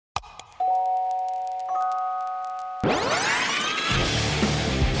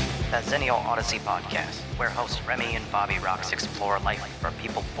Zennial Odyssey podcast, where hosts Remy and Bobby Rocks explore life for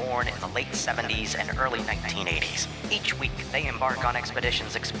people born in the late 70s and early 1980s. Each week, they embark on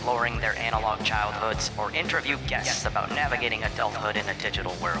expeditions exploring their analog childhoods or interview guests about navigating adulthood in a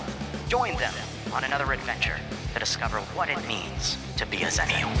digital world. Join them on another adventure to discover what it means to be a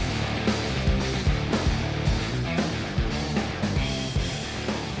Zennial.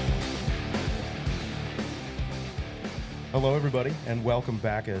 Hello, everybody, and welcome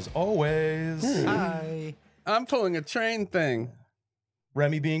back as always. Hi. I'm pulling a train thing.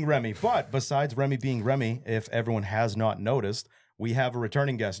 Remy being Remy. But besides Remy being Remy, if everyone has not noticed, we have a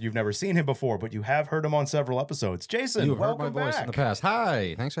returning guest. You've never seen him before, but you have heard him on several episodes. Jason, You've heard my welcome voice back. in the past.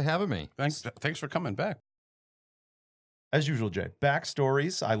 Hi. Thanks for having me. Thanks for coming back. As usual, Jay,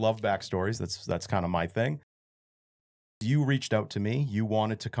 backstories. I love backstories. That's kind of my thing. You reached out to me. You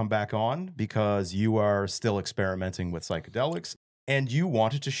wanted to come back on because you are still experimenting with psychedelics, and you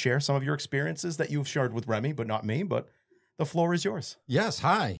wanted to share some of your experiences that you've shared with Remy, but not me. But the floor is yours. Yes.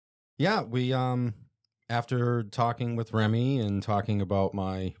 Hi. Yeah. We, after talking with Remy and talking about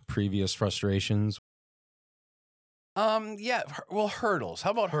my previous frustrations. Well, hurdles.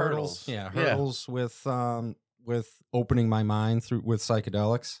 How about hurdles? Yeah. Hurdles with opening my mind with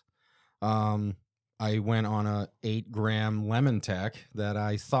psychedelics. I went on a 8-gram lemon tech that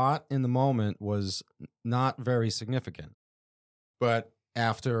I thought in the moment was not very significant. But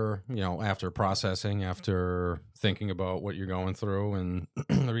after processing, after thinking about what you're going through, and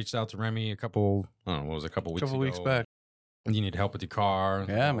I reached out to Remy a couple weeks back. And you need help with your car.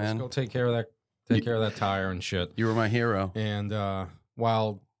 Yeah, Let's man. go take care of that tire and shit. You were my hero. And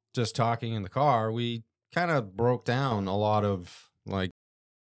while just talking in the car, we kind of broke down a lot of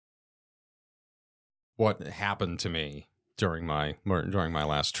what happened to me during my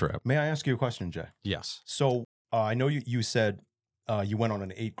last trip. May I ask you a question, Jay? Yes. So I know you said you went on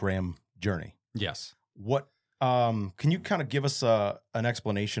an 8-gram journey. Yes. What can you kind of give us an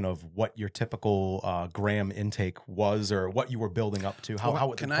explanation of what your typical gram intake was, or what you were building up to?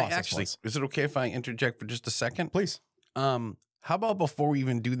 How Can the I process actually? was? Is it okay if I interject for just a second? Please. How about before we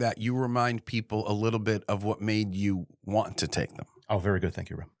even do that, you remind people a little bit of what made you want to take them? Oh, very good.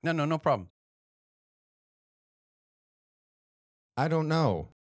 Thank you, Rem. No problem. I don't know.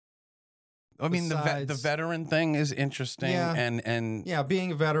 I mean, the Besides- veteran thing is interesting, Yeah. and Yeah,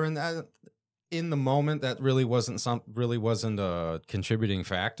 being a veteran, in the moment, that really wasn't a contributing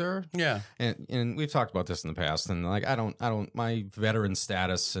factor. yeah. And we've talked about this in the past, and I don't my veteran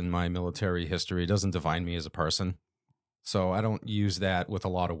status and my military history doesn't define me as a person. So I don't use that with a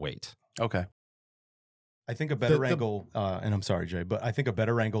lot of weight. Okay. I think a better angle, and I'm sorry, Jay, but I think a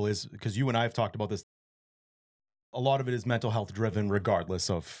better angle is, because you and I have talked about this, a lot of it is mental health driven regardless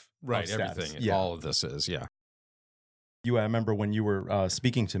of status. Everything. Yeah. All of this is, yeah. I remember when you were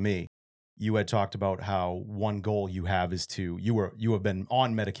speaking to me, you had talked about how one goal you have is you have been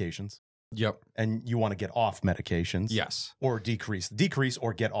on medications. Yep. And you want to get off medications. Yes. Or decrease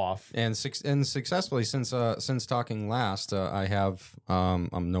or get off. And successfully since talking last, I'm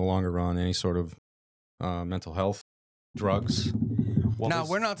no longer on any sort of mental health drugs. Well, now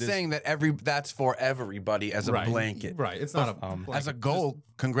we're not saying that that's for everybody as a blanket, right? It's not a as a goal.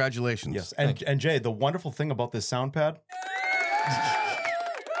 Congratulations. Yes, and Jay, the wonderful thing about this sound pad,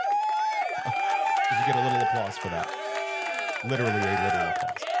 you get a little applause for that. Literally a little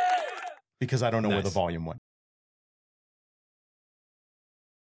applause, because I don't know where the volume went.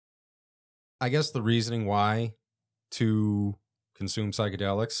 I guess the reasoning why to consume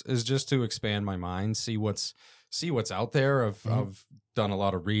psychedelics is just to expand my mind, see what's out there. I've done a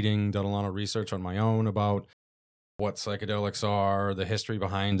lot of reading, done a lot of research on my own about what psychedelics are, the history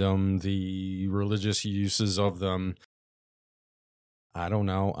behind them, the religious uses of them. I don't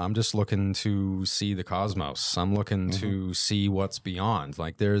know. I'm just looking to see the cosmos. I'm looking to see what's beyond.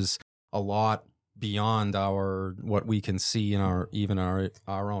 There's a lot beyond what we can see in our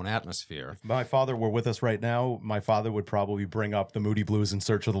own atmosphere. If my father were with us right now, my father would probably bring up the Moody Blues in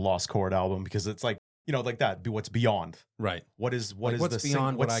Search of the Lost Chord album, because it's like that. What's beyond? Right. What's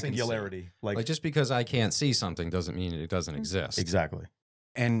beyond what I can singularity? see? Like just because I can't see something doesn't mean it doesn't exist. Exactly.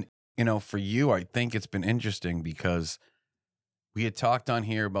 And for you, I think it's been interesting because we had talked on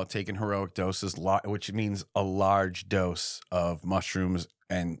here about taking heroic doses, which means a large dose of mushrooms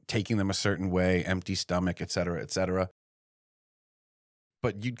and taking them a certain way, empty stomach, et cetera, et cetera.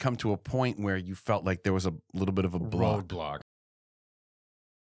 But you'd come to a point where you felt like there was a little bit of a roadblock.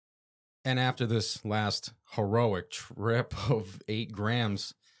 And after this last heroic trip of 8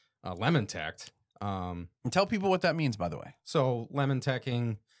 grams lemon tech. And tell people what that means, by the way. So lemon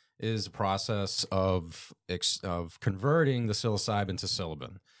teching is a process of converting the psilocybin to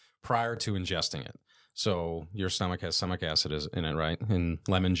psilocybin, prior to ingesting it. So your stomach has stomach acid in it, right? And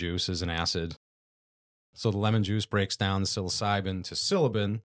lemon juice is an acid. So the lemon juice breaks down the psilocybin to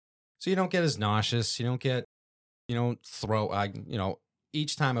psilocybin. So you don't get as nauseous. You don't get,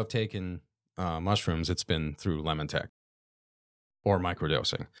 each time I've taken mushrooms, it's been through lemon tech or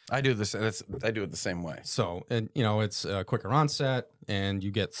microdosing. I do this. I do it the same way. So, and it's a quicker onset, and you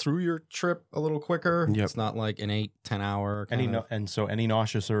get through your trip a little quicker. Yep. It's not like an 8-10 hour. Any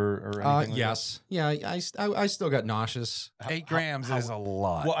nauseous or anything? Yes, yeah. I still got nauseous. 8 grams is a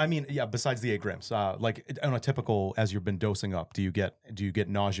lot. Well, I mean, yeah. Besides the 8 grams, like on a typical, as you've been dosing up, do you get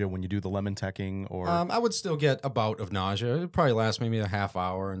nausea when you do the lemon teching, or I would still get a bout of nausea. It'd probably last maybe a half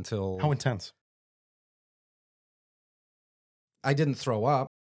hour until. How intense? I didn't throw up.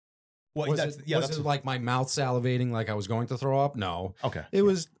 Well, was it like my mouth salivating like I was going to throw up? No. Okay.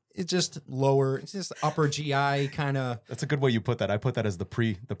 It just lower, it's just upper GI kind of. That's a good way you put that. I put that as the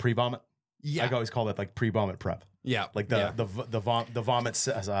pre-vomit. Yeah. I always call that like pre-vomit prep. Yeah. Like the vomit,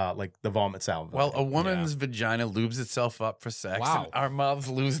 like the vomit salve. Well, a woman's vagina lubes itself up for sex. Wow. And our mouths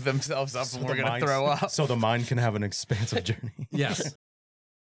lose themselves up and we're going to throw up. So the mind can have an expansive journey. Yes.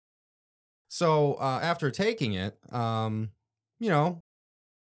 So after taking it,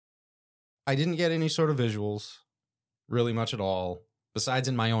 I didn't get any sort of visuals, really much at all. Besides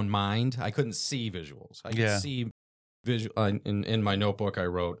in my own mind, I couldn't see visuals. I could see in my notebook I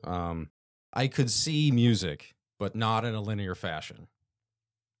wrote, I could see music, but not in a linear fashion.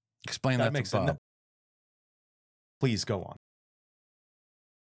 Explain that makes to Bob. sense. Please go on.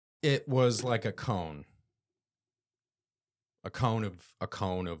 It was like a cone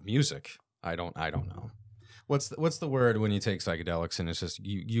of music. I don't know. What's the word when you take psychedelics and it's just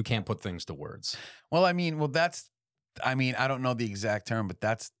you can't put things to words? Well, I don't know the exact term, but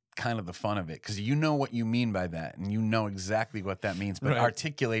that's kind of the fun of it, because you know what you mean by that and you know exactly what that means, but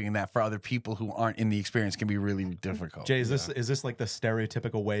articulating that for other people who aren't in the experience can be really difficult. Jay, is this like the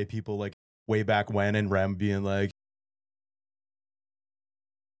stereotypical way people like way back when in REM being like,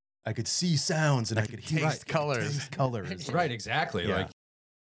 I could see sounds and I could taste colors. Right, exactly. Yeah. Like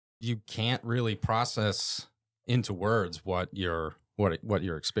you can't really process into words what you're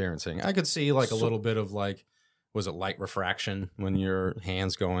experiencing. I could see like a little bit of like, was it light refraction when your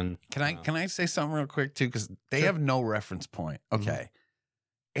hands going? Can I say something real quick too? Because they have no reference point. Okay.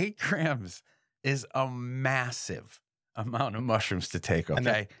 8 grams is a massive amount of mushrooms to take.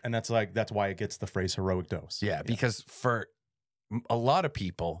 Okay. And that's why it gets the phrase heroic dose. Yeah. Because for a lot of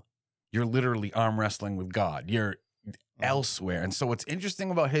people, you're literally arm wrestling with God. You're elsewhere. And so what's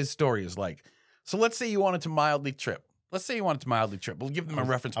interesting about his story is like, so let's say you wanted to mildly trip. We'll give them a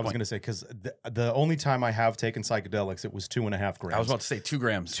reference point. I was going to say, because the only time I have taken psychedelics, it was 2.5 grams. I was about to say 2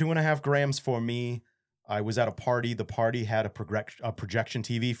 grams. 2.5 grams for me. I was at a party. The party had a projection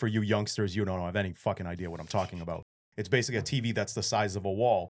TV. For you youngsters, you don't have any fucking idea what I'm talking about. It's basically a TV that's the size of a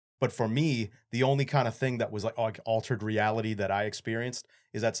wall. But for me, the only kind of thing that was like altered reality that I experienced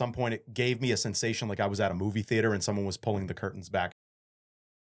is at some point it gave me a sensation like I was at a movie theater and someone was pulling the curtains back.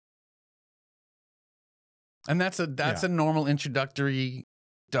 And that's a normal introductory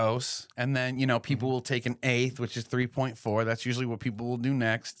dose. And then, people will take an 1/8, which is 3.4. That's usually what people will do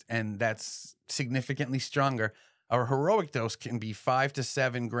next. And that's significantly stronger. Our heroic dose can be 5 to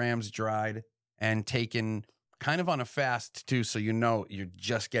 7 grams dried and taken kind of on a fast too. So, you're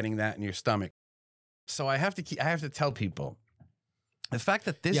just getting that in your stomach. So I have to tell people the fact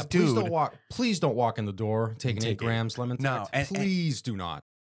that this dude. Please don't walk in the door taking 8 grams lemon tech. No, please do not.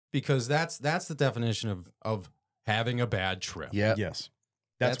 Because that's the definition of having a bad trip. Yeah. Yes.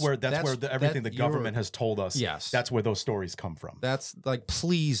 That's where everything the government has told us. Yes. That's where those stories come from. That's like,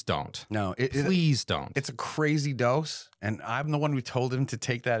 please don't. No, please don't. It's a crazy dose, and I'm the one who told him to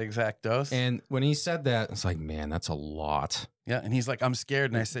take that exact dose. And when he said that, it's like, man, that's a lot. Yeah, and he's like, I'm scared,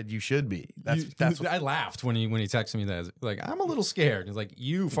 and I said, you should be. I laughed when he texted me that. Like, I'm a little scared. He's like,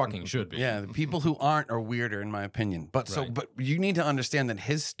 you fucking should be. Yeah, the people who aren't are weirder, in my opinion. But you need to understand that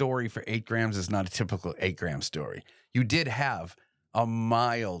his story for 8 grams is not a typical 8 gram story. You did have a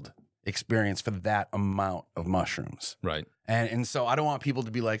mild experience for that amount of mushrooms. Right. And so I don't want people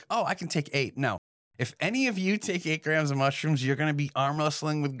to be like, oh, I can take 8. No. If any of you take 8 grams of mushrooms, you're going to be arm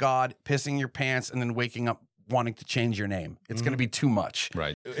wrestling with God, pissing your pants, and then waking up wanting to change your name. It's going to be too much.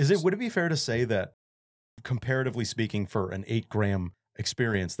 Right. Would it be fair to say that, comparatively speaking, for an 8 gram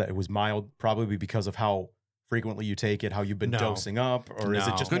experience, that it was mild, probably because of how frequently you take it, how you've been dosing up, or is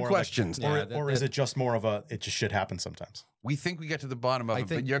it just good more questions? Or is it just more of a it just shit happens sometimes? We think we get to the bottom of it,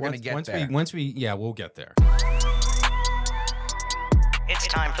 but you're going to get there. We'll get there. It's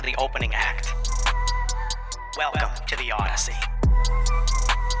time for the opening act. Welcome to the Odyssey.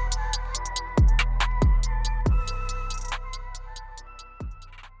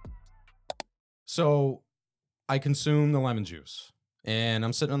 So I consume the lemon juice, and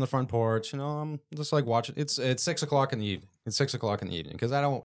I'm sitting on the front porch. I'm just like watching. It's 6 o'clock in the evening. It's 6 o'clock in the evening because I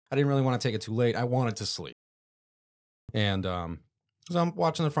didn't really want to take it too late. I wanted to sleep, and so I'm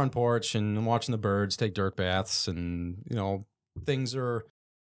watching the front porch and I'm watching the birds take dirt baths, and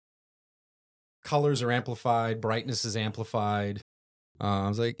colors are amplified, brightness is amplified. I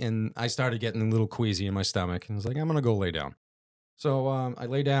was like, and I started getting a little queasy in my stomach, and I was like, I'm gonna go lay down. So I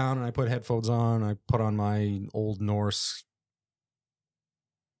lay down and I put headphones on. I put on my old Norse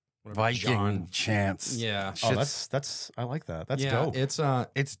Viking chants. Yeah. Oh, that's I like that. That's dope.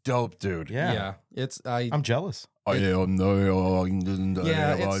 It's dope, dude. Yeah. I'm jealous. It's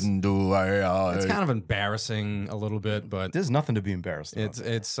kind of embarrassing a little bit, but There's nothing to be embarrassed about.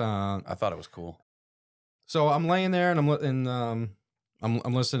 it's I thought it was cool. So I'm laying there and I'm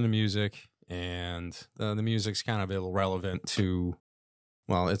listening to music, and the music's kind of irrelevant to,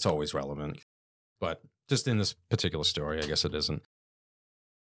 well, it's always relevant, but just in this particular story, I guess it isn't.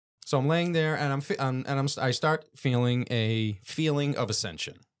 So I'm laying there and I start feeling a feeling of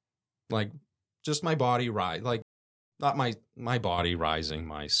ascension, like just my body rise, like not my body rising,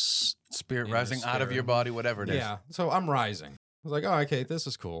 my Spirit rising out of your body, whatever it is. Yeah. So I'm rising. I was like, oh, okay, this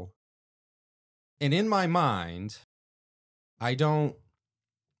is cool. And in my mind,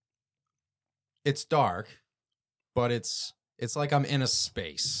 it's dark, but it's like I'm in a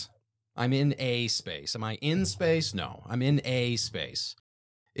space. I'm in a space. Am I in space? No, I'm in a space.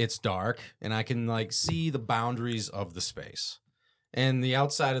 It's dark, and I can like see the boundaries of the space. And the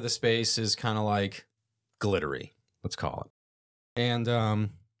outside of the space is kind of like glittery, let's call it. And I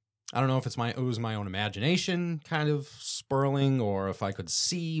don't know if it was my own imagination kind of spurling, or if I could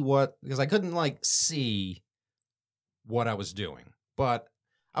see because I couldn't like see what I was doing, but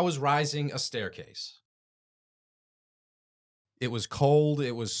I was rising a staircase. It was cold,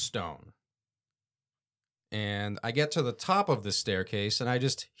 it was stone. And I get to the top of the staircase and I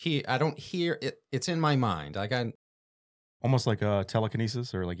don't hear it. It's in my mind. Like Almost like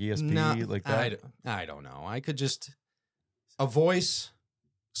telekinesis or like ESP, like that. I don't know. I could just, a voice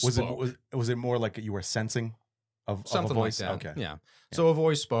spoke. Was it more like you were sensing Something of a voice? like that. Okay. Yeah. So a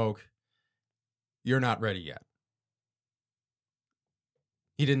voice spoke. You're not ready yet.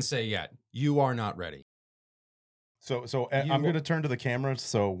 He didn't say yet. You are not ready. So I'm going to turn to the camera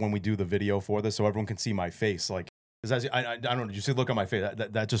so when we do the video for this, so everyone can see my face. Like, because I don't know, did you see the look on my face?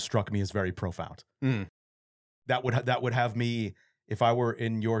 That just struck me as very profound. Mm. That would have me, if I were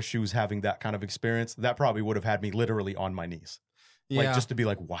in your shoes having that kind of experience, that probably would have had me literally on my knees. Yeah. Like, just to be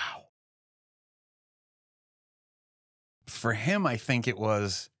like, wow. For him, I think it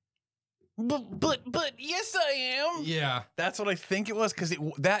was, but yes, I am. Yeah. That's what I think it was, because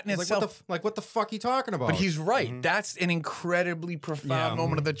that in itself. What the fuck you talking about? But he's right. Mm-hmm. That's an incredibly profound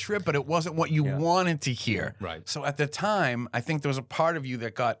moment of the trip, but it wasn't what you wanted to hear. Right. So at the time, I think there was a part of you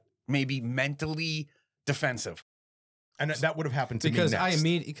that got maybe mentally defensive. And that would have happened to me because next.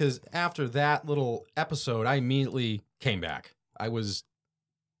 because after that little episode, I immediately came back. You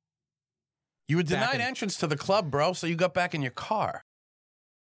were denied entrance to the club, bro, so you got back in your car.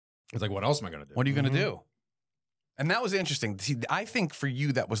 I was like, what else am I going to do? What are you going to do? And that was interesting. See, I think for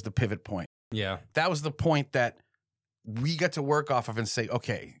you, that was the pivot point. Yeah. That was the point that we got to work off of and say,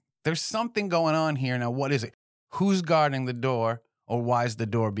 okay, there's something going on here. Now, what is it? Who's guarding the door, or why is the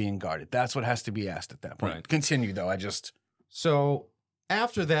door being guarded? That's what has to be asked at that point. Right. Continue, though. So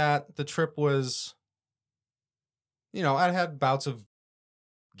after that, the trip was, I had bouts of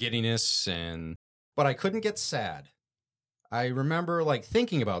giddiness, but I couldn't get sad. I remember like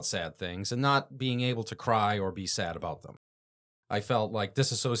thinking about sad things and not being able to cry or be sad about them. I felt like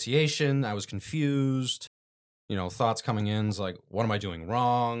disassociation. I was confused. Thoughts coming in is like, what am I doing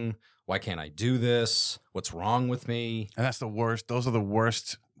wrong? Why can't I do this? What's wrong with me? And that's the worst. Those are the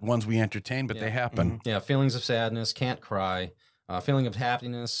worst ones we entertain, but they happen. Mm-hmm. Yeah, feelings of sadness, can't cry. Feeling of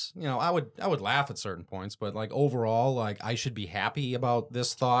happiness. I would laugh at certain points, but like overall, like I should be happy about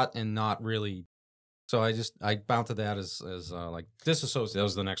this thought and not really. So I bounced that as like disassociate. That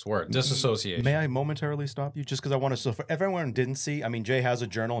was the next word. Disassociation. May I momentarily stop you? Just because I want to, so for everyone who didn't see, I mean, Jay has a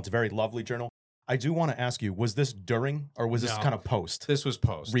journal. It's a very lovely journal. I do want to ask you, was this during or was this kind of post? This was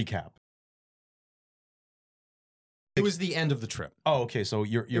post. Recap. It was the end of the trip. Oh, okay. So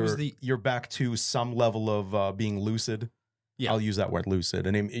you're back to some level of being lucid. Yeah. I'll use that word, lucid.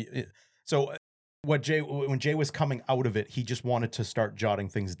 And so when Jay was coming out of it, he just wanted to start jotting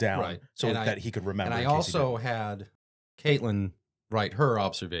things down so that he could remember. And I also had Caitlin write her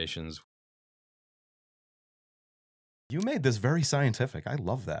observations. You made this very scientific. I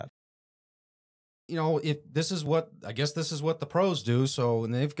love that. if this is what the pros do, so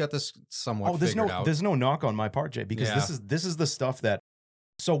and they've got this somewhat figured out. There's no knock on my part, Jay, because Yeah. this is the stuff that.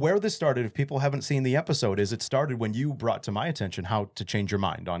 So where this started, if people haven't seen the episode, is it started when you brought to my attention How to Change Your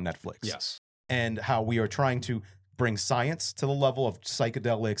Mind on Netflix. Yes. And how we are trying to bring science to the level of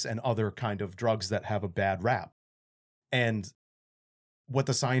psychedelics and other kind of drugs that have a bad rap. And what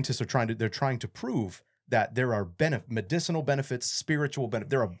the scientists are they're trying to prove that there are medicinal benefits, spiritual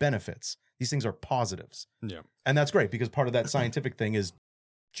benefits. There are benefits. These things are positives. Yeah. And that's great because part of that scientific thing is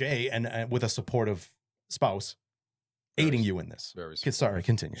Jay and with a supportive spouse aiding you in this. Very Sorry,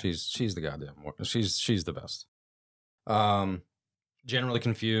 continue. She's the goddamn she's the best. Generally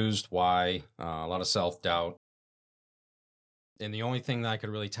confused. Why? A lot of self-doubt. And the only thing that I could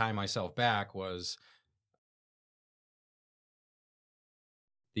really tie myself back was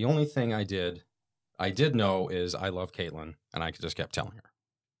the only thing I did know is I love Caitlin, and I just kept telling her.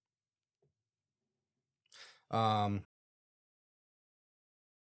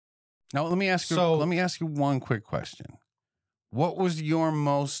 Now let me ask you one quick question. What was your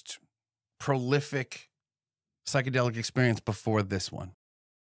most prolific psychedelic experience before this one?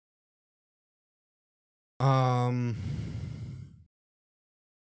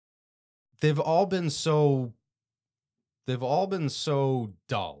 They've all been so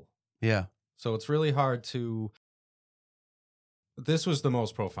dull. Yeah. So it's really hard to. This was the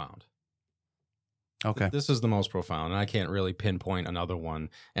most profound. Okay. This is the most profound, and I can't really pinpoint another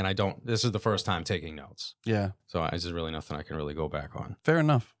one. And I don't. This is the first time taking notes. Yeah. So there's really nothing I can really go back on. Fair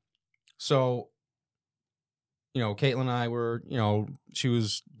enough. So, Caitlin and I were, she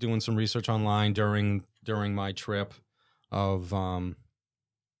was doing some research online during my trip of one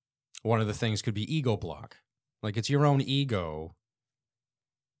of the things could be ego block. Like it's your own ego.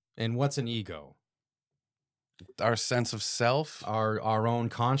 And what's an ego? Our sense of self, our own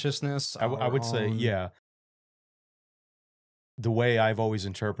consciousness. I would say, yeah. The way I've always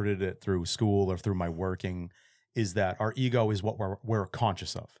interpreted it through school or through my working is that our ego is what we're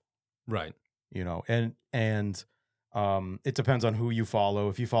conscious of. Right. And it depends on who you follow.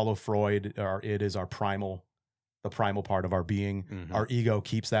 If you follow Freud, it is the primal part of our being. Mm-hmm. Our ego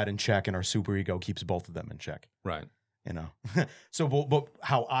keeps that in check, and our superego keeps both of them in check. Right. So, but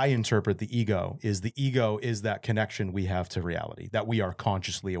how I interpret the ego is that connection we have to reality that we are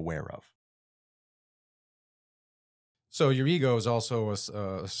consciously aware of. So your ego is also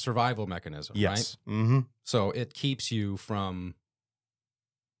a survival mechanism, yes. Right? Mm-hmm. So it keeps you from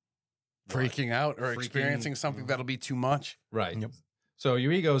freaking out or experiencing something that'll be too much. Right. Yep. So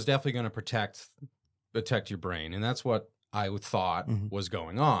your ego is definitely going to protect your brain, and that's what I thought was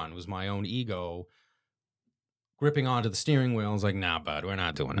going on. Was my own ego gripping onto the steering wheel? I was like, "Nah, bud, we're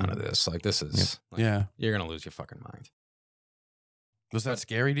not doing none of this. Like, this is you're gonna lose your fucking mind." Was that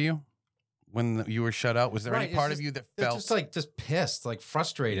scary to you when you were shut out? Was there any part of you that felt just pissed, like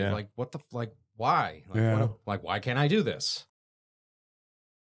frustrated, Yeah. like what the why? Like, why can't I do this?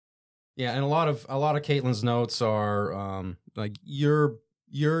 Yeah, and a lot of Caitlin's notes are like you're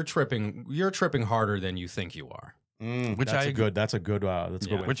tripping harder than you think you are. That's a good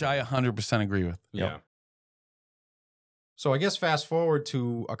way. Which I 100% agree with. Yeah. So I guess fast forward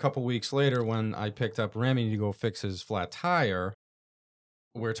to a couple weeks later when I picked up Remy to go fix his flat tire.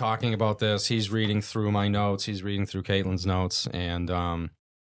 We're talking about this. He's reading through my notes. He's reading through Caitlin's notes, and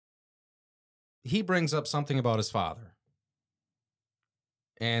he brings up something about his father.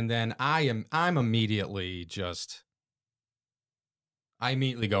 And then I immediately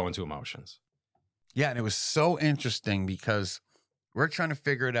go into emotions. Yeah, and it was so interesting because we're trying to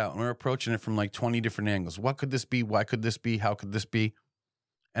figure it out, and we're approaching it from like 20 different angles. What could this be? Why could this be? How could this be?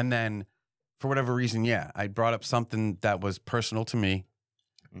 And then, for whatever reason, I brought up something that was personal to me,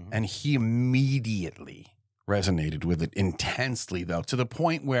 and he immediately resonated with it intensely, though, to the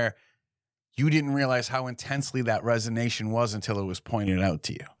point where you didn't realize how intensely that resonation was until it was pointed out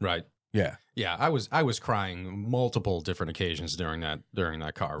to you. Right. Yeah. Yeah, I was crying multiple different occasions during that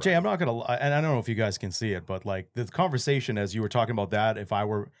car ride. Jay, I'm not gonna lie, and I don't know if you guys can see it, but like the conversation as you were talking about that, if I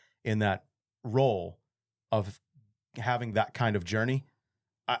were in that role of having that kind of journey,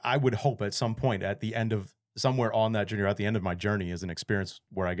 I would hope at some point at the end of somewhere on that journey or at the end of my journey is an experience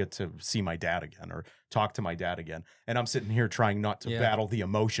where I get to see my dad again or talk to my dad again. And I'm sitting here trying not to battle the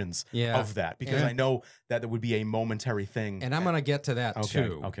emotions of that because I know that it would be a momentary thing. And I'm going to get to that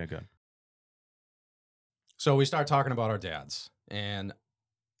too. Okay, good. So we start talking about our dads. And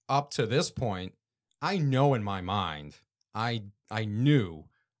up to this point, I know in my mind, I knew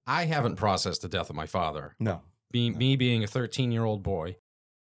I haven't processed the death of my father. No. Me being a 13-year-old boy.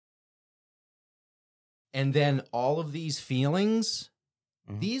 And then all of these feelings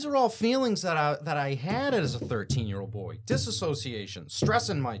These are all feelings that I had as a 13-year-old boy. Disassociation, stress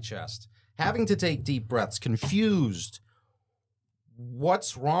in my chest, having to take deep breaths, confused.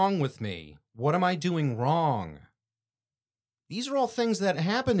 What's wrong with me? What am I doing wrong? These are all things that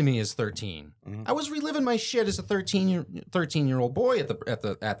happened to me as 13. I was reliving my shit as a 13-year-old boy at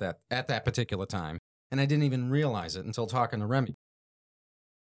that particular time, and I didn't even realize it until talking to Remy.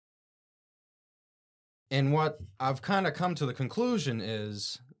 And what I've kind of come to the conclusion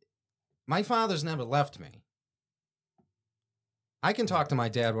is my father's never left me. I can talk to my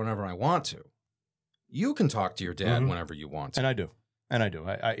dad whenever I want to. You can talk to your dad whenever you want to. And I do.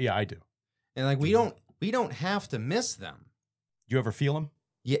 I do. And like we don't have to miss them. You ever feel them?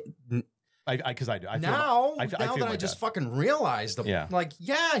 Yeah. Because I do. I feel now I feel that I my just dad. fucking realized them. Yeah. Like,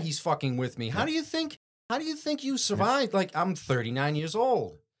 yeah, he's fucking with me. How do you think you survived? Like, I'm 39 years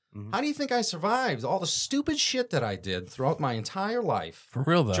old. How do you think I survived all the stupid shit that I did throughout my entire life? For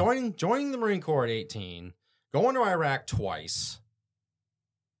real, though. Joining the Marine Corps at 18, going to Iraq twice,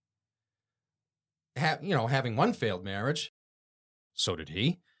 having one failed marriage. So did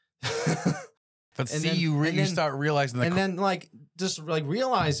he. But you start realizing and then just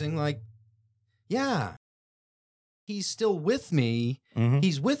realizing yeah, he's still with me.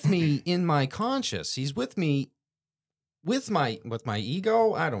 He's with me in my conscious. He's with me with my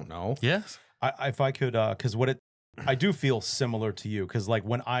ego. I don't know. Yes. If I could, because I do feel similar to you. Because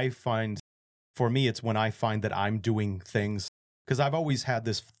when I find, for me, it's when I find that I'm doing things. Because I've always had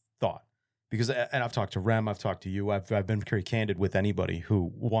this thought. And I've talked to Rem, I've talked to you. I've been very candid with anybody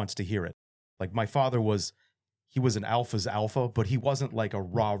who wants to hear it. Like my father was an alpha's alpha, but he wasn't like a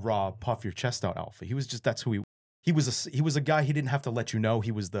rah puff your chest out alpha. He was just, that's who he was a guy. He didn't have to let you know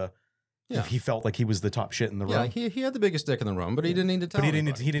he was he felt like he was the top shit in the room. Yeah, he had the biggest dick in the room, but he didn't need to tell. But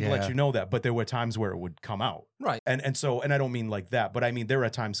he didn't let you know that. But there were times where it would come out. Right. And I don't mean like that, but I mean there are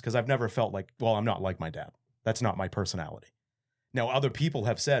times, because I've never felt like, well, I'm not like my dad. That's not my personality. Now other people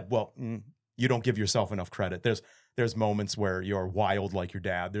have said, well, you don't give yourself enough credit. There's moments where you're wild like your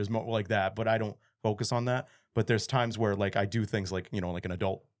dad. There's like that, but I don't focus on that. But there's times where like I do things like, like an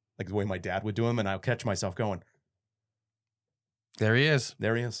adult, like the way my dad would do them, and I'll catch myself going, there he is.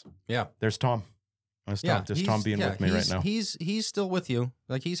 there he is. Yeah. There's Tom. There's Tom being with me right now. He's still with you.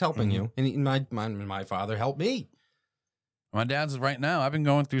 Like he's helping you. And my father helped me. My dad's right now. I've been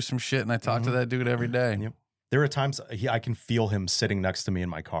going through some shit, and I talk to that dude every day. Yep. There are times I can feel him sitting next to me in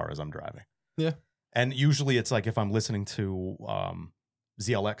my car as I'm driving. Yeah. And usually it's like if I'm listening to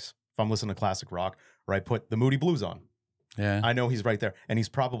ZLX, if I'm listening to classic rock, or I put the Moody Blues on. Yeah. I know he's right there. And he's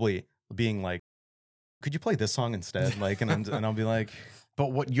probably being like, could you play this song instead? Like, and I'll be like.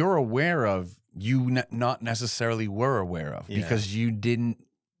 But what you're aware of, you not necessarily were aware of because you didn't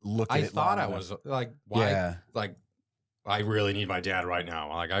look at it. I thought I was like, why? Yeah. Like, I really need my dad right now.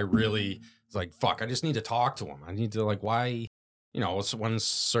 Like, I really, it's like, fuck, I just need to talk to him. I need to, like, why, it's one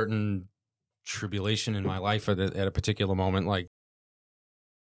certain tribulation in my life at a particular moment. Like,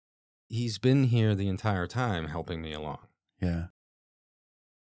 he's been here the entire time helping me along. Yeah.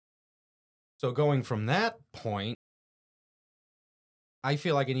 So going from that point, I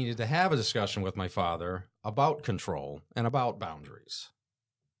feel like I needed to have a discussion with my father about control and about boundaries.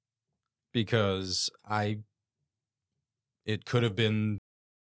 Because it could have been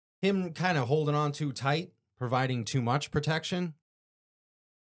him kind of holding on too tight, providing too much protection.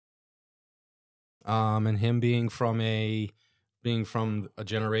 And him being from a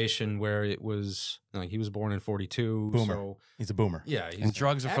generation where it was like he was born in 42. Boomer. So he's a boomer. Yeah. And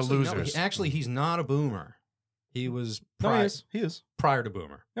drugs are for losers. No, he's not a boomer. He was he is prior to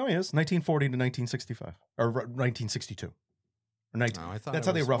boomer. No, he is 1940 to 1965 or 1962 or 19. No, that's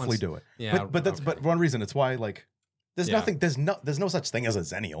how they roughly do it. Yeah, but one reason it's why like there's no such thing as a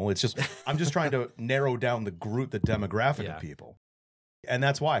zennial. It's just I'm just trying to narrow down the demographic of people. And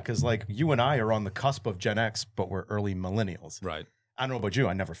that's why, because like you and I are on the cusp of Gen X, but we're early millennials. Right. I don't know about you.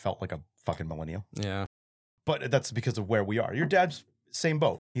 I never felt like a fucking millennial. Yeah. But that's because of where we are. Your dad's same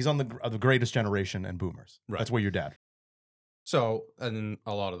boat. He's on the greatest generation and boomers. Right. That's where your dad. So, and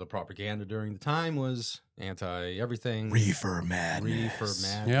a lot of the propaganda during the time was anti-everything. Reefer madness.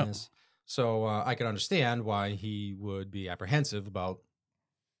 Yep. So I can understand why he would be apprehensive about,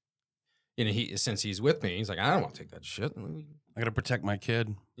 since he's with me, he's like, I don't want to take that shit. I got to protect my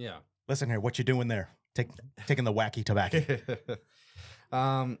kid. Yeah. Listen here, what you doing there? Taking the wacky tobacco.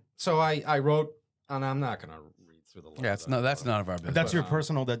 So I wrote, and I'm not going to read through the letter. Yeah, that's none of our business. That's your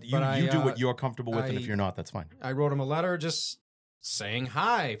personal, that you do what you're comfortable with, and if you're not, that's fine. I wrote him a letter just saying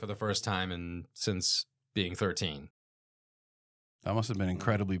hi for the first time since being 13. That must have been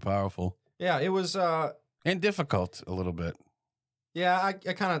incredibly powerful. Yeah, it was. And difficult a little bit. Yeah, I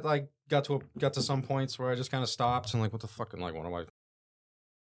kind of like got to some points where I just kind of stopped and like, what the fuck? I'm like, what am I?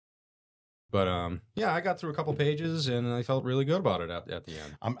 But yeah, I got through a couple pages and I felt really good about it at the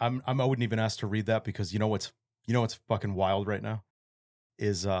end. I wouldn't even ask to read that because you know what's fucking wild right now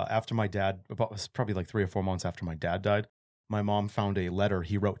is after my dad, it's probably like 3 or 4 months after my dad died, my mom found a letter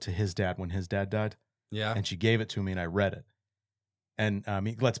he wrote to his dad when his dad died. Yeah, and she gave it to me and I read it. And I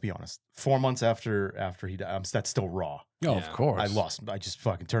mean, let's be honest, 4 months after he died, that's still raw. Oh, Yeah. of course. I just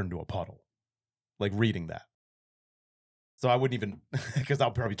fucking turned into a puddle, like reading that. So I wouldn't even, because I'll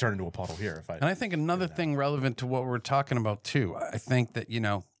probably turn into a puddle here if I. And I think another thing relevant to what we're talking about too, I think that,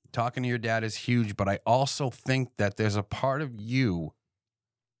 talking to your dad is huge, but I also think that there's a part of you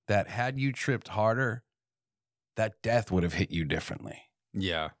that had you tripped harder, that death would have hit you differently.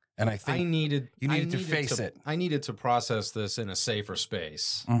 yeah. And I think you needed to face it. I needed to process this in a safer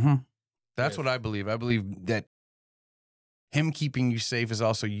space. Mm-hmm. That's With- what I believe. I believe that him keeping you safe is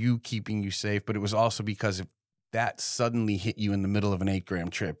also you keeping you safe, but it was also because if that suddenly hit you in the middle of an 8-gram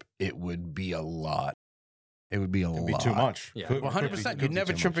trip, it would be a lot. It would be a It'd lot. be too much. Yeah. Could- 100%. could be You'd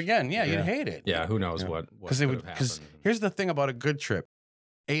never too trip much. again. Yeah, Yeah. you'd hate it. Yeah, who knows Yeah. what Because happened. here's the thing about a good trip.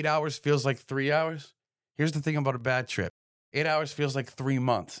 8 hours feels like 3 hours. Here's the thing about a bad trip. 8 hours feels like 3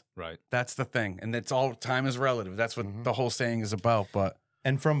 months. Right. That's the thing. And it's all time is relative. That's what Mhm. the whole saying is about. But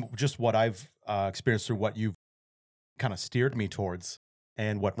And from just what I've experienced through what you've kind of steered me towards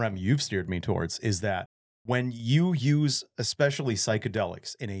and what Rem you've steered me towards is that when you use especially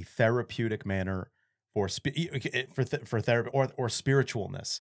psychedelics in a therapeutic manner for therapy or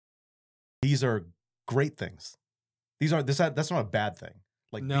spiritualness, these are great things. That's not a bad thing.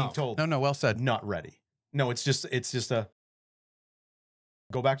 Like No. being told no, well said. not ready. No, it's just a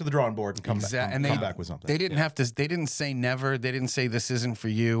go back to the drawing board and come back with something. They didn't have to. They didn't say never. They didn't say this isn't for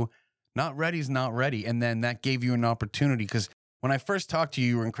you. Not ready's not ready. And then that gave you an opportunity because when I first talked to you,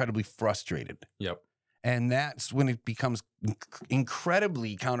 you were incredibly frustrated. Yep. And that's when it becomes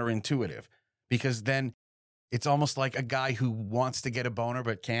incredibly counterintuitive because then it's almost like a guy who wants to get a boner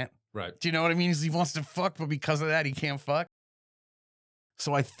but can't. Right. Do you know what I mean? He wants to fuck, but because of that, he can't fuck.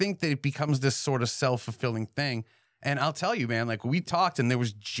 So I think that it becomes this sort of self-fulfilling thing. And I'll tell you, man, like we talked and there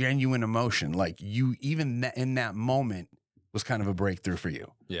was genuine emotion. Like you, even in that moment was kind of a breakthrough for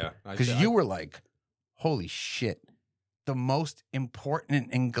you. Yeah. Because you were like, holy shit, the most important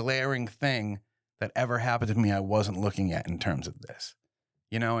and glaring thing that ever happened to me, I wasn't looking at in terms of this,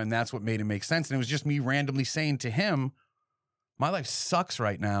 and that's what made it make sense. And it was just me randomly saying to him, my life sucks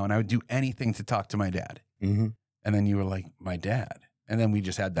right now. And I would do anything to talk to my dad. Mm-hmm. And then you were like, my dad. And then we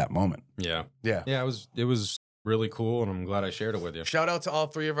just had that moment. Yeah. Yeah. Yeah. It was really cool, and I'm glad I shared it with you. Shout out to all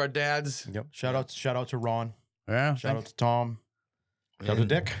 3 of our dads. Yep. Shout out to Ron. Yeah. Shout out to Tom. Shout out to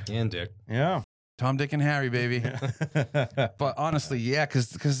Dick. And Dick. Yeah. Tom, Dick, and Harry, baby. But honestly, yeah,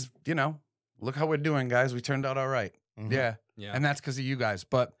 because look how we're doing, guys. We turned out all right. Mhm. Yeah. Yeah. And that's because of you guys.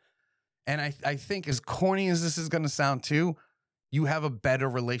 And I think as corny as this is going to sound too, you have a better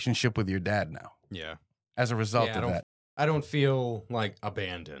relationship with your dad now Yeah. as a result Yeah, of that. I don't feel like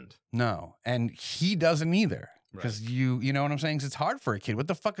abandoned. No. And he doesn't either. Because you know what I'm saying? 'Cause it's hard for a kid. What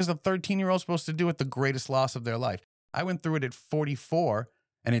the fuck is a 13-year-old supposed to do with the greatest loss of their life? I went through it at 44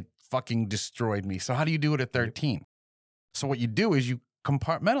 and it fucking destroyed me. So how do you do it at 13? So what you do is you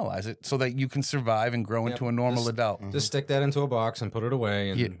compartmentalize it so that you can survive and grow Yep. into a normal Just- adult. Mhm. Just stick that into a box and put it away,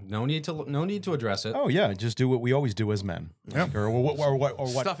 and Yeah. no need to address it. Oh yeah, just do what we always do as men, Yep. or what,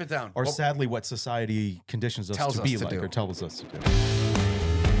 Stuff it down. or Oh, sadly, what society conditions us Tells to us be to like, do. or tells us to do.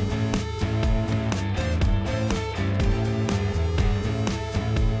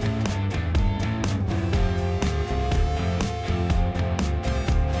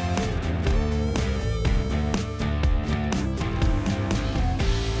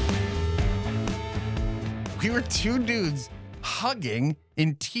 we were 2 dudes hugging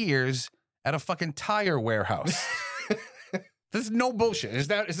in tears at a fucking tire warehouse. There's no bullshit. Is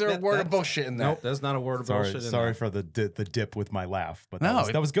there a word of bullshit in there? Nope, that's not a word of bullshit. Sorry for the dip with my laugh, but No,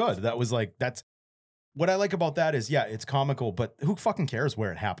 that was good. That was like that's what I like about that is it's comical, but who fucking cares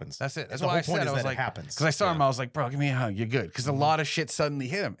where it happens? That's it. That's the why whole I point said is I was that like, it happens. because I saw him, I was like, bro, give me a hug. You're good. Because a lot of shit suddenly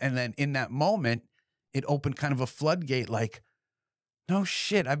hit him, and then in that moment, it opened kind of a floodgate. Like, no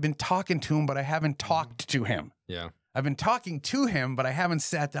shit, I've been talking to him, but I haven't talked to him. Yeah. I've been talking to him, but I haven't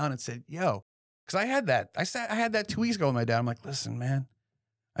sat down and said, yo, because I had that. I had that 2 weeks ago with my dad. I'm like, listen, man,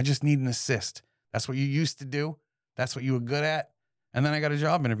 I just need an assist. That's what you used to do. That's what you were good at. And then I got a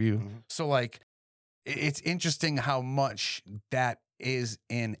job interview. Mhm. So like, it's interesting how much that is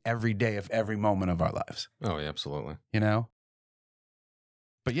in every day of every moment of our lives, Oh, yeah, absolutely. you know?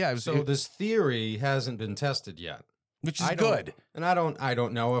 But yeah, it was, So this theory hasn't been tested yet. which is I good. And I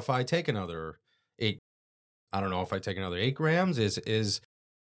don't know if I take another 8. I don't know if I take another 8 grams. Is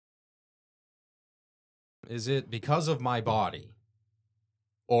it because of my body,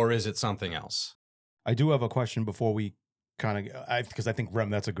 or is it something else? I do have a question before we because I think, Rem,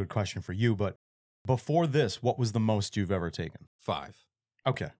 that's a good question for you. But before this, what was the most you've ever taken? 5.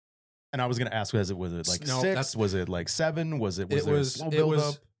 Okay. And I was going to ask, was it like No, 6? Was it like 7? Was there a slow it build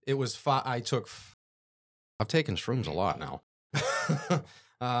was up? it was 5. I've taken shrooms a lot now.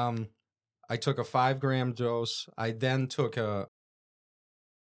 I took a 5-gram dose. I then took a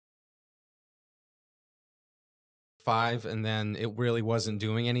 5, and then it really wasn't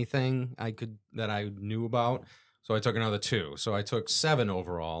doing anything that I knew about. So I took another 2. So I took 7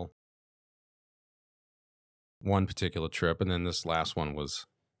 overall. One particular trip, and then this last one was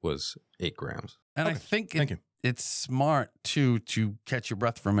 8 grams. And Okay. I think Thank you. it's smart too to catch your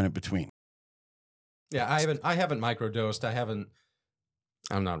breath for a minute between. Yeah, I haven't microdosed.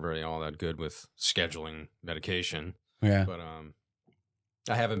 I'm not really all that good with scheduling medication, Yeah. but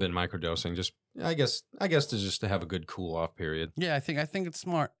I haven't been microdosing. Just I guess to have a good cool off period. Yeah, I think it's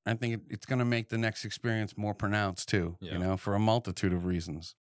smart. I think it's going to make the next experience more pronounced too, Yeah. for a multitude of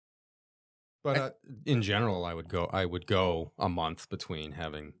reasons. But in general, I would go a month between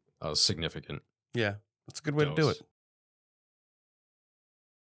having a significant. Yeah, that's a good way to do it.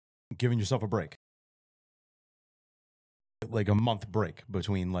 Giving yourself a break. Like a month break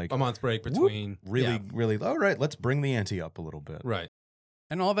between A month break between. really, all right, let's bring the ante up a little bit. Right.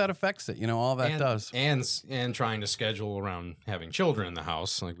 And all that affects it, all that does. And trying to schedule around having children in the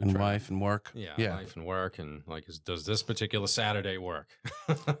house, like And wife and work. Yeah, life and work, and like, does this particular Saturday work?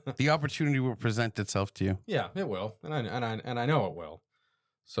 The opportunity will present itself to you. Yeah, it will, and I know it will.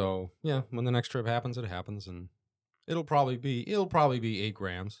 So yeah, when the next trip happens, it happens, and it'll probably be 8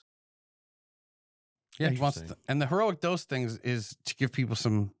 grams. Yeah, he wants Interesting. and the heroic dose things is to give people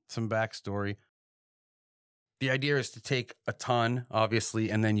some backstory. The idea is to take a ton,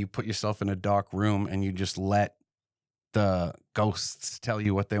 obviously, and then you put yourself in a dark room and you just let the ghosts tell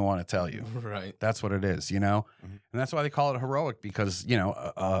you what they want to tell you. Right. That's what it is, And that's why they call it heroic, because,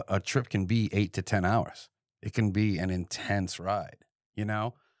 a trip can be 8 to 10 hours. It can be an intense ride,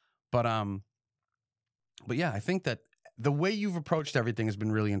 But yeah, I think that the way you've approached everything has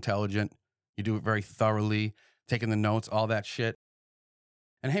been really intelligent. You do it very thoroughly, taking the notes, all that shit.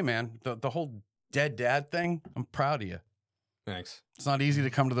 And hey, man, the whole dead dad thing, I'm proud of you. Thanks. It's not easy to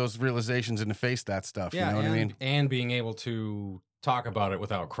come to those realizations and to face that stuff. Yeah, you know what I mean? And being able to talk about it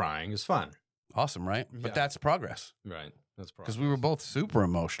without crying is fun. Awesome, right? Yeah. But that's progress. Right. That's Because we were both super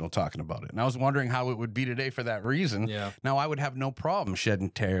emotional talking about it. And I was wondering how it would be today for that reason. Yeah. Now, I would have no problem shedding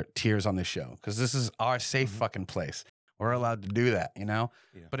tears on this show because this is our safe fucking place. We're allowed to do that, Yeah.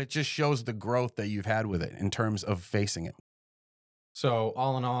 But it just shows the growth that you've had with it in terms of facing it. So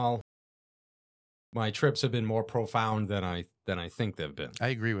all in all, my trips have been more profound than I think they've been. I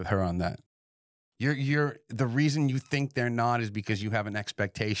agree with her on that. You're the reason you think they're not is because you have an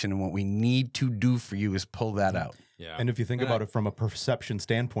expectation, and what we need to do for you is pull that out. Yeah. And if you think about it from a perception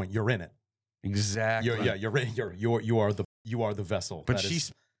standpoint, you're in it. Exactly. You are the vessel. But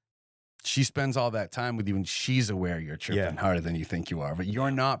she spends all that time with you, and she's aware you're tripping harder than you think you are. But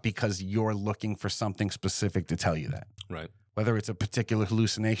you're not, because you're looking for something specific to tell you that. Right. Whether it's a particular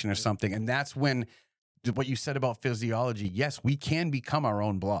hallucination or something. And that's when what you said about physiology, yes, we can become our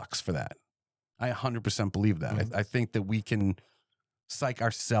own blocks for that. I 100% believe that. Mhm. I think that we can psych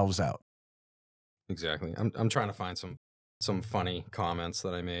ourselves out. Exactly. I'm trying to find some funny comments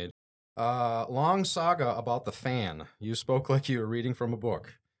that I made. Long saga about the fan. You spoke like you were reading from a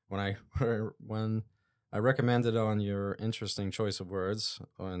book. When I recommended on your interesting choice of words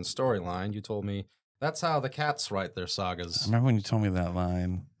and storyline, you told me that's how the cats write their I sagas. remember when you told me that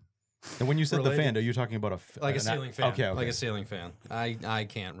line. And when you said Related- the fan, are you talking about Like a ceiling fan. Okay. Like a ceiling fan. I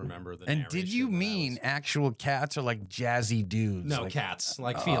can't remember the And did you narration that I mean was- actual cats or like jazzy dudes? No, Like, cats.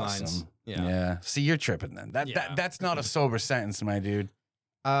 Like awesome. felines. Yeah. See, you're tripping then. Yeah. That's not a sober sentence, my dude.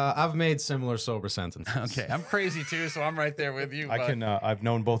 I've made similar sober sentences. Okay, I'm crazy too, so I'm right there with you. I can. I've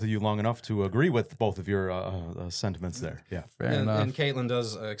known both of you long enough to agree with both of your sentiments there. Yeah. Fair And, enough. and Caitlin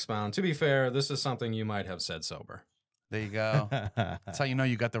does expound. To be fair, this is something you might have said sober. There you go. That's how you know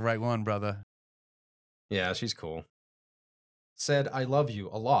you got the right one, brother. Yeah, she's cool. Said, I love you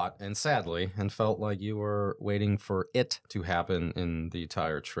a lot, and sadly, and felt like you were waiting for it to happen in the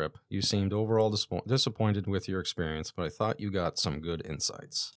entire trip. You seemed overall disappointed with your experience, but I thought you got some good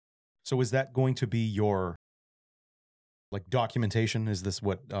insights. So is that going to be your Like documentation? Is this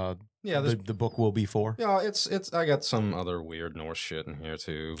what Yeah, the book will be for? yeah, it's. I got some other weird Norse shit in here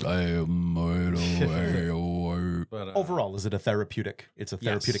too. But Overall, is it a therapeutic? It's a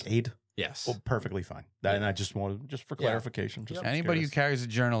therapeutic aid? yes. Well, perfectly fine. And I just wanted, just for clarification. Just Anybody who carries a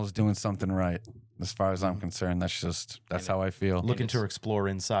journal is doing something right, as far as I'm concerned. That's how I feel. looking to explore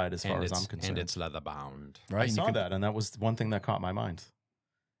inside, as far as I'm concerned. And it's leather bound. Right? I saw that, and that was one thing that caught my mind.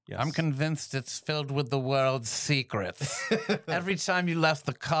 Yes. I'm convinced it's filled with the world's secrets. Every time you left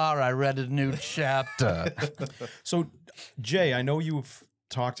the car, I read a new chapter. So, Jay, I know you've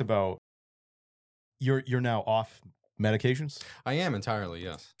talked about you're now off medications. I am entirely,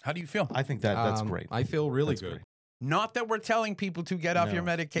 yes. How do you feel? I think that's great. I feel really That's good. great. Not that we're telling people to get off your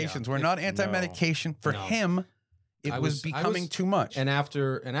No. medications. Yeah. We're not anti-medication. For No. him, it was becoming too much. And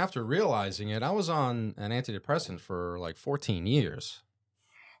after realizing it, I was on an antidepressant for like 14 years.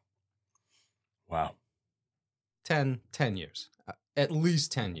 Wow. 10 years. At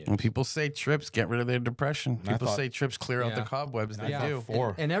least 10 years. When people say trips get rid of their depression, I people thought- say trips clear out the Yeah. cobwebs. And They I thought do.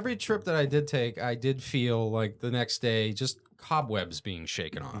 4. And every trip that I did take, I did feel like the next day just cobwebs being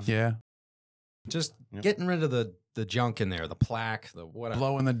shaken off. Yeah. Just Yep. getting rid of the junk in there, the plaque, the whatever.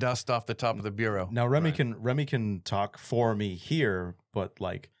 Blowing the dust off the top of the bureau. Now Remy Right. Remy can talk for me here, but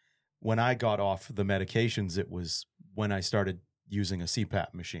like when I got off the medications, it was when I started using a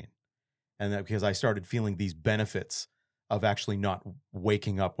CPAP machine, and that because I started feeling these benefits of actually not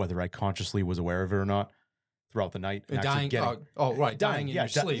waking up, whether I consciously was aware of it or not, throughout the night. And actually Dying. Dying in your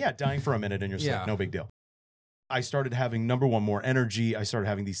sleep. Yeah, dying for a minute in your sleep, Yeah. no big deal. I started having number one more energy. I started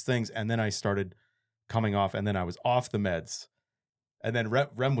having these things, and then I started coming off, and then I was off the meds. And then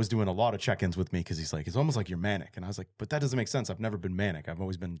Rem was doing a lot of check-ins with me because he's like, it's almost like you're manic. And I was like, but that doesn't make sense. I've never been manic. I've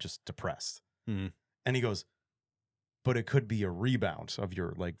always been just depressed. Mhm. And he goes, but it could be a rebound of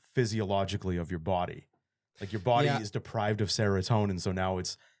your, like, physiologically of your body. Like your body Yeah. is deprived of serotonin. So now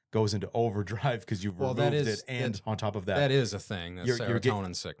it's goes into overdrive because you've Well, removed that it. is- And on top of That is a thing. That's You're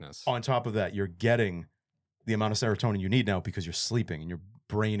serotonin sickness. on top of that, you're getting the amount of serotonin you need now because you're sleeping and your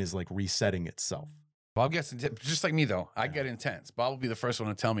brain is like resetting itself. Bob gets just like me though. I get intense. Bob will be the first one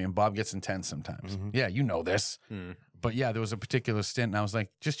to tell me, and Bob gets intense sometimes. Mhm. Yeah, you know this. Mm. But yeah, there was a particular stint, and I was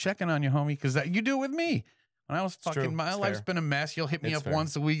like, just checking on you, homie, because you do it with me. When I was It's fucking, true. my It's life's fair. been a mess. You'll hit me It's up fair.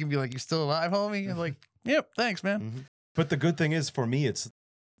 once a week and be like, "You still alive, homie?" And like, "Yep, thanks, man." Mhm. But the good thing is for me, it's,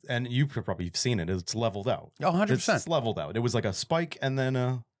 and you could probably have seen it, it's leveled out. Oh, 100%. It's leveled out. It was like a spike and then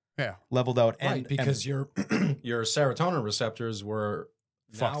Yeah. leveled out. Right, And, because your your serotonin receptors were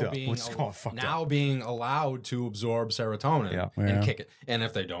Fucked now up. being Let's call it fucked now being allowed to absorb serotonin Yeah. Yeah. and kick it. And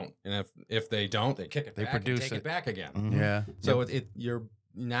if they don't, if they don't, they kick it. They back and produce take it. it back again. Mhm. Yeah. So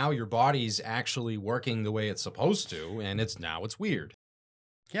your body's actually working the way it's supposed to, and it's weird.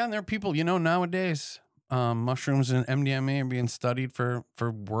 Yeah, and there are people, nowadays, mushrooms and MDMA are being studied for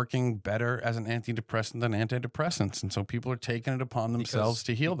working better as an antidepressant than antidepressants, and so people are taking it upon themselves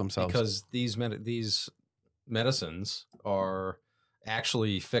to heal themselves. Because these medicines are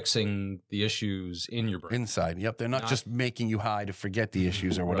actually fixing the issues in your brain. Inside, yep, they're not Not- just making you high to forget the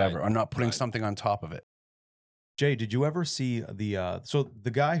issues or whatever, Right, or not putting right. something on top of it. Jay, did you ever see so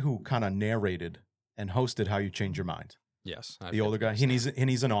the guy who kind of narrated and hosted How You Change Your Mind? Yes, The older guy. He's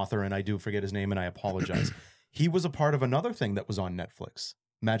an author, and I do forget his name, and I apologize. He was a part of another thing that was on Netflix,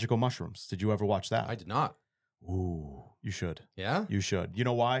 Magical Mushrooms. Did you ever watch that? I did not. Ooh, you should. Yeah. You should. You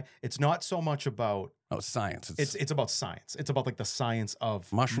know why? It's not so much about Oh, science. it's about science. It's about like the science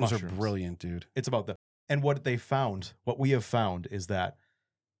of mushrooms are brilliant, dude. It's about and what we have found is that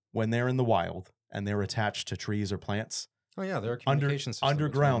when they're in the wild and they're attached to trees or plants, Oh yeah, there are communication systems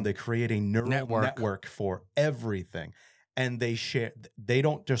underground, they between- create a neural network for everything. And they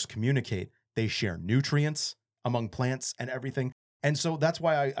don't just communicate, they share nutrients among plants and everything. And so that's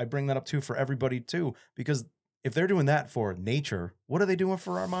why I bring that up too for everybody too, because if they're doing that for nature, what are they doing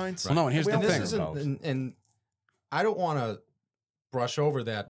for our minds? Well, no, and here's We the all thing. care This about. isn't, and I don't want to brush over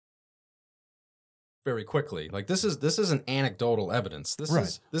that very quickly. Like this isn't anecdotal evidence.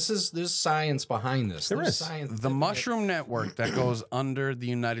 There's science behind this. There There's is. science. The mushroom network that goes under the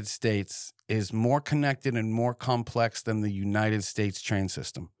United States is more connected and more complex than the United States train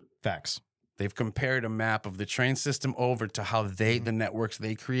system. Facts. They've compared a map of the train system over to how the networks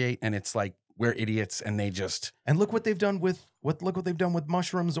they create, and it's like we're idiots, and they just And look what they've done with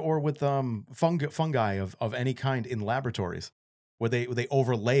mushrooms or with fungi of any kind in laboratories, where they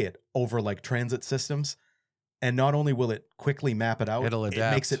overlay it over like transit systems, and not only will it quickly map it out, It'll it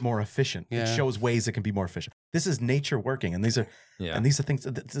adapt. makes it more efficient. Yeah. It shows ways it can be more efficient. This is nature working, and these are things.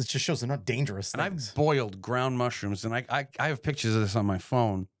 This just shows they're not dangerous and things. I've boiled ground mushrooms, and I have pictures of this on my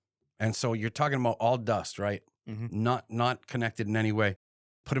phone. And so you're talking about all dust, right? not connected in any way.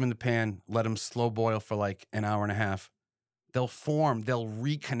 Put them in the pan, let them slow boil for like an hour and a half. They'll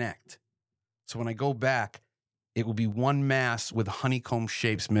reconnect. So when I go back, it will be one mass with honeycomb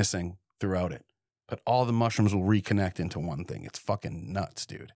shapes missing throughout it. But all the mushrooms will reconnect into one thing. It's fucking nuts,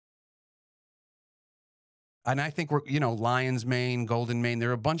 dude. And I think lion's mane, golden mane, there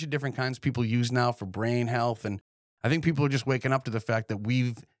are a bunch of different kinds people use now for brain health. And I think people are just waking up to the fact that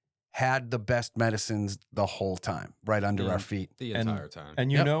we've had the best medicines the whole time, right under our feet. The entire time.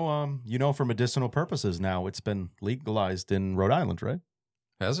 And for medicinal purposes now, it's been legalized in Rhode Island, right?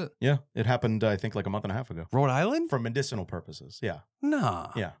 Has it? Yeah. It happened, I think, like a month and a half ago. Rhode Island? For medicinal purposes, yeah. Nah.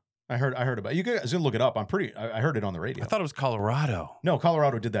 Yeah. I heard about it. You guys can look it up. I heard it on the radio. I thought it was Colorado. No,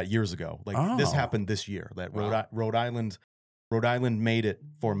 Colorado did that years ago. Like this Oh. happened this year. That Rhode Island made it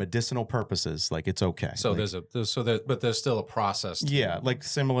for medicinal purposes. Like it's okay. So like, but there's still a process. Yeah, like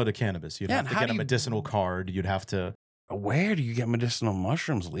similar to cannabis. You'd have to get a medicinal card. You'd have to. Where do you get medicinal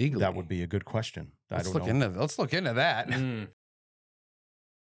mushrooms legally? That would be a good question. Let's look into that.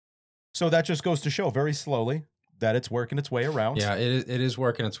 So that just goes to show very slowly that it's working its way around. Yeah, it is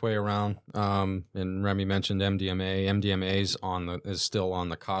working its way around. And Remy mentioned MDMA. MDMA is still on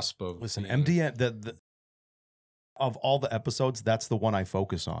the cusp of. Listen, MDMA. Of all the episodes, that's the one I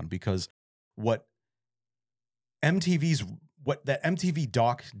focus on because what that MTV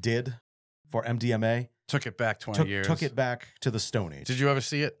doc did for MDMA took it back 20 years. Took it back to the Stone Age. Did you ever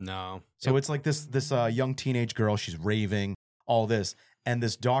see it? No. So it's like this young teenage girl. She's raving, all this, and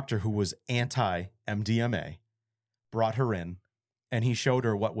this doctor who was anti-MDMA brought her in, and he showed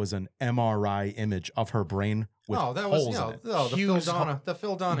her what was an MRI image of her brain with holes in it. The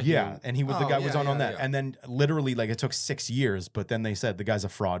Phil Donahue. Yeah, and the guy was on that. Yeah. And then literally, like, it took 6 years, but then they said the guy's a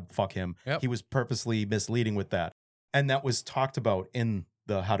fraud. Fuck him. Yep. He was purposely misleading with that. And that was talked about in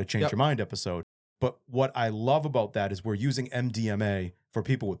the How to Change Your Mind episode. But what I love about that is we're using MDMA for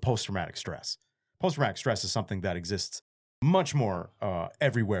people with post-traumatic stress. Post-traumatic stress is something that exists much more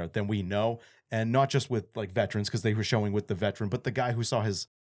everywhere than we know. And not just with like veterans, because they were showing with the veteran, but the guy who saw his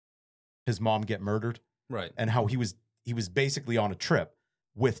mom get murdered. Right. And how he was basically on a trip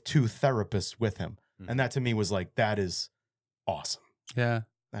with 2 therapists with him. And that to me was like, that is awesome. Yeah.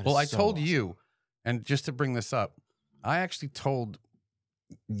 Well, I told you, and just to bring this up, I actually told,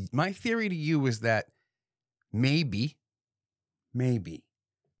 my theory to you is that maybe,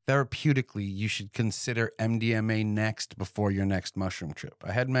 therapeutically, you should consider MDMA next before your next mushroom trip.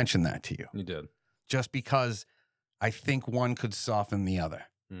 I had mentioned that to you. You did. Just because I think one could soften the other.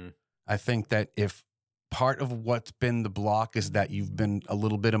 I think that if part of what's been the block is that you've been a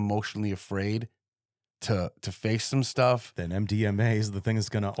little bit emotionally afraid to face some stuff, then MDMA is the thing that's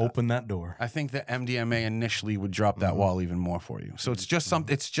going to open that door. I think that MDMA initially would drop that wall even more for you. So it's just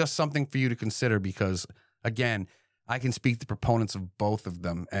something for you to consider because, again, I can speak to proponents of both of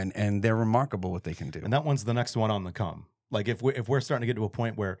them, and they're remarkable what they can do. And that one's the next one on the come. Like if we're starting to get to a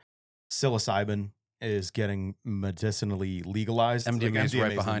point where psilocybin is getting medicinally legalized, MDMA is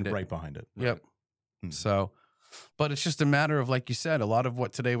right behind it. Right behind it. Yep. So, but it's just a matter of, like you said, a lot of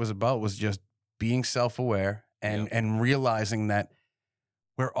what today was about was just being self-aware and realizing that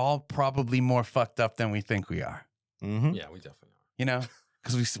we're all probably more fucked up than we think we are. Mm-hmm. Yeah, we definitely are. You know?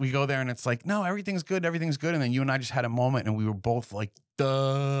 Because we go there and it's like, no, everything's good. And then you and I just had a moment and we were both like,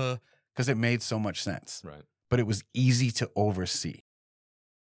 duh, because it made so much sense. Right. But it was easy to oversee.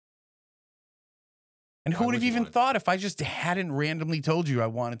 And who would have even thought if I just hadn't randomly told you I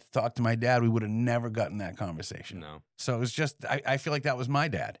wanted to talk to my dad, we would have never gotten that conversation. No. So it was just, I feel like that was my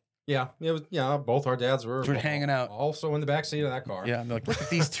dad. Yeah. Both our dads were hanging out. Also in the backseat of that car. Yeah. I'm like, look at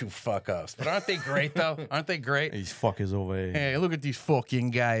these 2 fuck-ups. But aren't they great, though? Aren't they great? These fuckers over here. Hey, look at these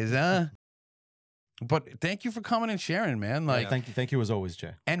fucking guys, huh? But thank you for coming and sharing, man. Like, Thank you as always,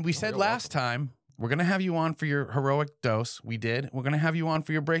 Jay. And we said last time, we're going to have you on for your heroic dose. We did. We're going to have you on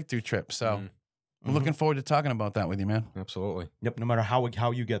for your breakthrough trip. So we're looking forward to talking about that with you, man. Absolutely. Yep. No matter how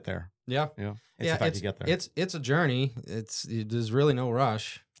you get there. Yeah. Yeah. It's the fact you get there. It's a journey. There's really no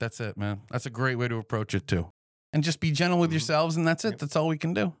rush. That's it, man. That's a great way to approach it too. And just be gentle with yourselves, and that's it. That's all we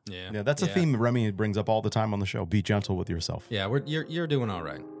can do. Yeah. That's a theme Remy brings up all the time on the show. Be gentle with yourself. Yeah, you're doing all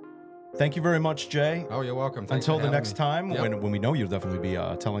right. Thank you very much, Jay. Oh, you're welcome. Thanks Until for the having next me. time, when we know you'll definitely be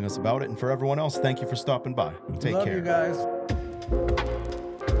telling us about it. And for everyone else, thank you for stopping by. Take care. Love you guys.